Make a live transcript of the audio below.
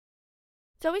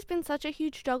It's always been such a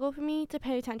huge struggle for me to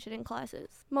pay attention in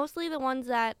classes, mostly the ones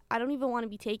that I don't even want to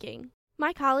be taking.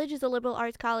 My college is a liberal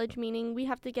arts college, meaning we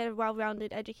have to get a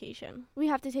well-rounded education. We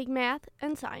have to take math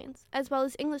and science, as well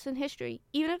as English and history,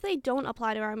 even if they don't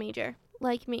apply to our major.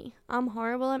 Like me, I'm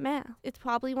horrible at math. It's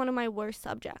probably one of my worst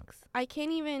subjects. I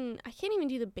can't even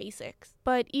do the basics.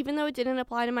 But even though it didn't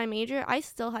apply to my major, I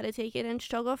still had to take it and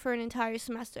struggle for an entire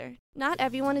semester. Not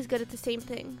everyone is good at the same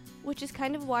thing, which is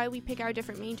kind of why we pick our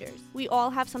different majors. We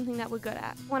all have something that we're good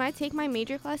at. When I take my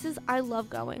major classes, I love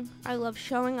going. I love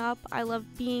showing up. I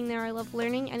love being there. I love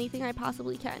learning anything I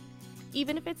possibly can,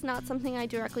 even if it's not something I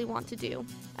directly want to do.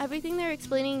 Everything they're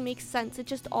explaining makes sense. It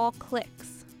just all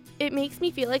clicks. It makes me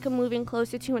feel like I'm moving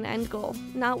closer to an end goal,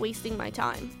 not wasting my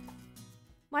time.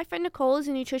 My friend Nicole is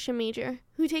a nutrition major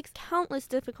who takes countless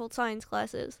difficult science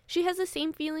classes. She has the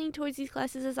same feeling towards these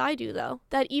classes as I do, though,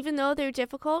 that even though they're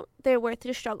difficult, they're worth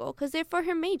the struggle because they're for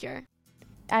her major.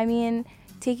 I mean,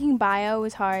 taking bio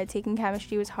was hard, taking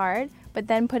chemistry was hard, but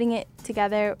then putting it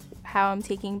together how I'm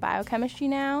taking biochemistry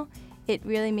now, it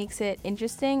really makes it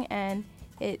interesting, and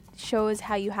it shows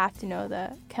how you have to know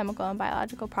the chemical and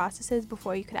biological processes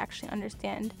before you could actually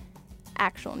understand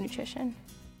actual nutrition.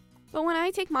 But when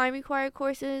I take my required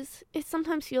courses, it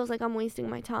sometimes feels like I'm wasting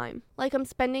my time. Like I'm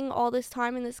spending all this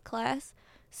time in this class,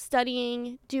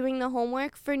 studying, doing the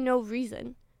homework for no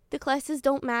reason. The classes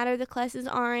don't matter, the classes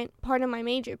aren't part of my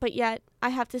major, but yet I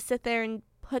have to sit there and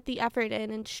put the effort in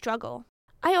and struggle.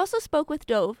 I also spoke with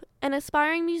Dove, an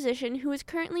aspiring musician who is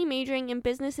currently majoring in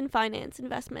business and finance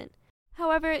investment.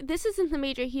 However, this isn't the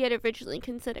major he had originally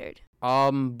considered.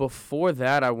 Before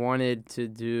that, I wanted to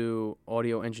do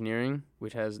audio engineering,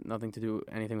 which has nothing to do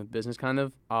anything with business, kind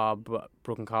of. But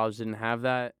Brooklyn College didn't have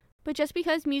that. But just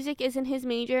because music isn't his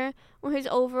major or his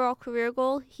overall career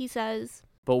goal, he says,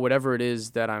 but whatever it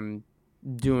is that I'm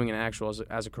doing in actual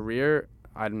as a career,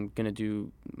 I'm going to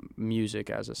do music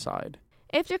as a side.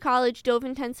 After college, Dove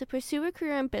intends to pursue a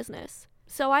career in business.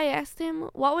 So I asked him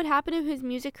what would happen if his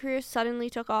music career suddenly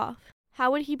took off. How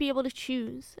would he be able to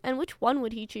choose? And which one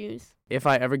would he choose? If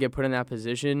I ever get put in that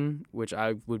position, which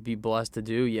I would be blessed to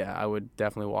do, yeah, I would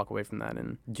definitely walk away from that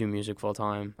and do music full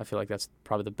time. I feel like that's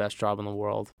probably the best job in the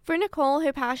world. For Nicole,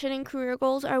 her passion and career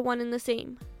goals are one and the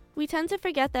same. We tend to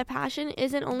forget that passion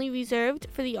isn't only reserved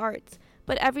for the arts,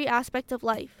 but every aspect of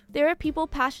life. There are people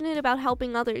passionate about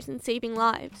helping others and saving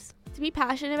lives. To be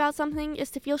passionate about something is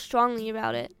to feel strongly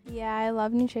about it. Yeah, I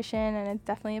love nutrition, and it's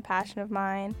definitely a passion of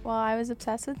mine. Well, I was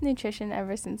obsessed with nutrition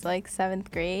ever since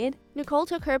 7th grade. Nicole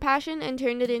took her passion and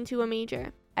turned it into a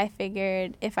major. I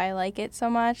figured if I like it so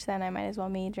much, then I might as well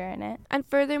major in it. And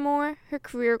furthermore, her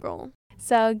career goal.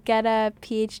 So get a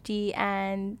PhD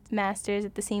and master's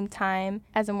at the same time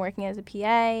as I'm working as a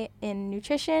PA in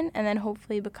nutrition, and then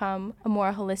hopefully become a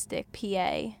more holistic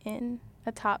PA in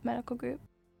a top medical group.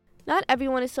 Not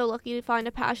everyone is so lucky to find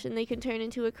a passion they can turn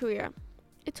into a career.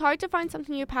 It's hard to find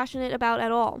something you're passionate about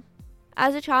at all.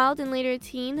 As a child and later a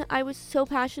teen, I was so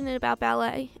passionate about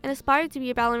ballet and aspired to be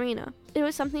a ballerina. It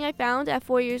was something I found at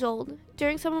 4 years old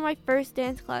during some of my first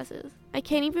dance classes. I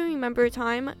can't even remember a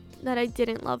time that I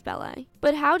didn't love ballet.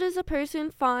 But how does a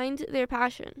person find their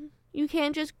passion? You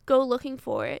can't just go looking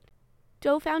for it.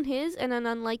 Dove found his in an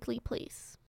unlikely place.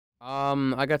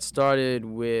 I got started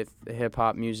with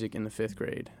hip-hop music in the 5th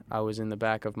grade. I was in the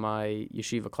back of my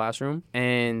yeshiva classroom,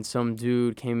 and some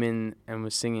dude came in and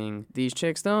was singing, "These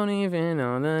chicks don't even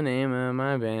know the name of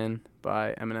my band"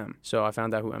 by Eminem. So I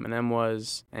found out who Eminem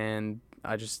was, and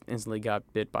I just instantly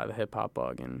got bit by the hip-hop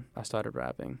bug, and I started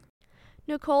rapping.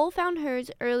 Nicole found hers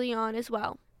early on as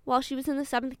well, while she was in the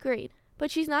 7th grade,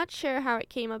 but she's not sure how it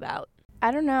came about. I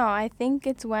don't know. I think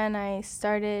it's when I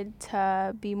started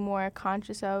to be more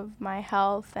conscious of my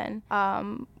health and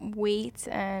weight,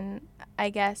 and I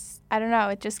guess, I don't know,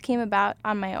 it just came about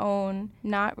on my own.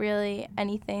 Not really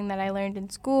anything that I learned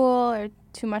in school or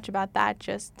too much about that,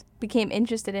 just became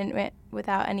interested in it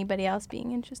without anybody else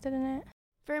being interested in it.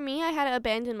 For me, I had to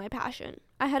abandon my passion.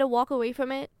 I had to walk away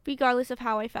from it, regardless of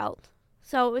how I felt.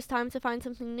 So it was time to find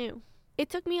something new. It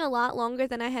took me a lot longer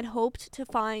than I had hoped to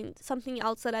find something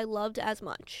else that I loved as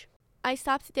much. I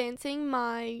stopped dancing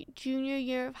my junior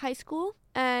year of high school,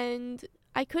 and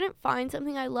I couldn't find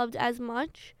something I loved as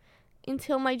much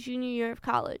until my junior year of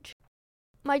college.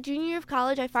 My junior year of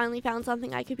college, I finally found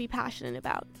something I could be passionate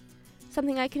about,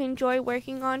 something I could enjoy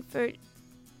working on for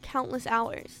countless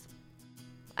hours.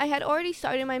 I had already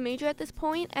started my major at this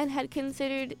point and had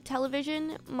considered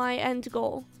television my end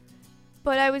goal.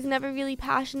 But I was never really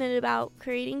passionate about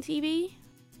creating TV.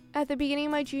 At the beginning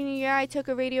of my junior year, I took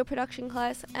a radio production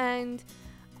class, and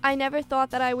I never thought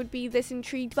that I would be this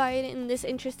intrigued by it and this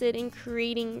interested in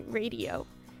creating radio.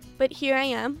 But here I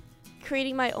am,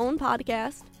 creating my own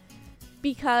podcast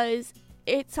because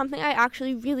it's something I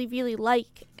actually really, really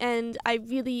like and I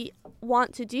really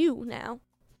want to do now.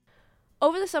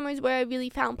 Over the summer is where I really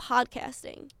found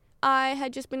podcasting. I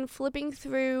had just been flipping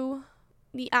through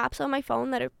the apps on my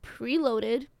phone that are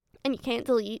preloaded and you can't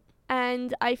delete,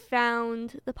 and I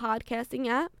found the podcasting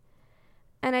app,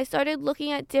 and I started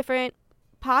looking at different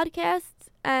podcasts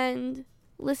and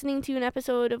listening to an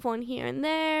episode of one here and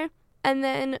there, and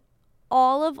then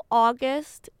all of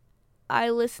August, I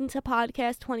listened to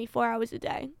podcasts 24 hours a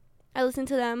day. I listen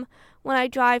to them when I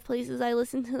drive places. I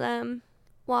listen to them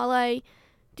while I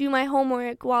do my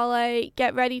homework, while I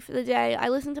get ready for the day. I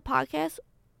listen to podcasts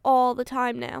all the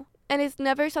time now. And it's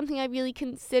never something I really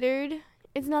considered.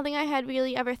 It's nothing I had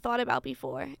really ever thought about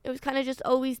before. It was kind of just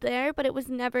always there, but it was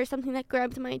never something that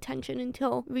grabbed my attention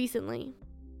until recently.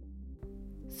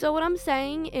 So what I'm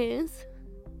saying is,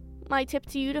 my tip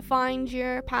to you to find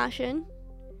your passion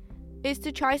is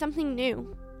to try something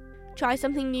new. Try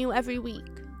something new every week.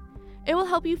 It will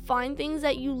help you find things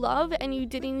that you love and you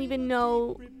didn't even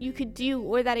know you could do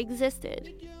or that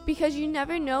existed. Because you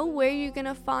never know where you're going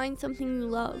to find something you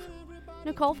love.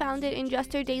 Nicole found it in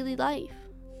just her daily life.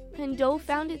 And Dove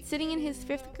found it sitting in his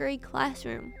 5th grade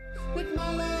classroom. Let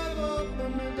my love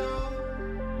open the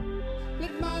door.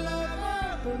 Let my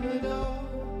love open the door.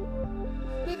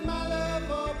 Let my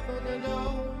love open the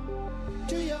door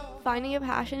to your... Finding a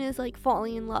passion is like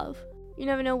falling in love. You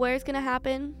never know where it's going to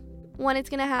happen, when it's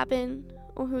going to happen,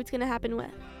 or who it's going to happen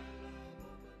with.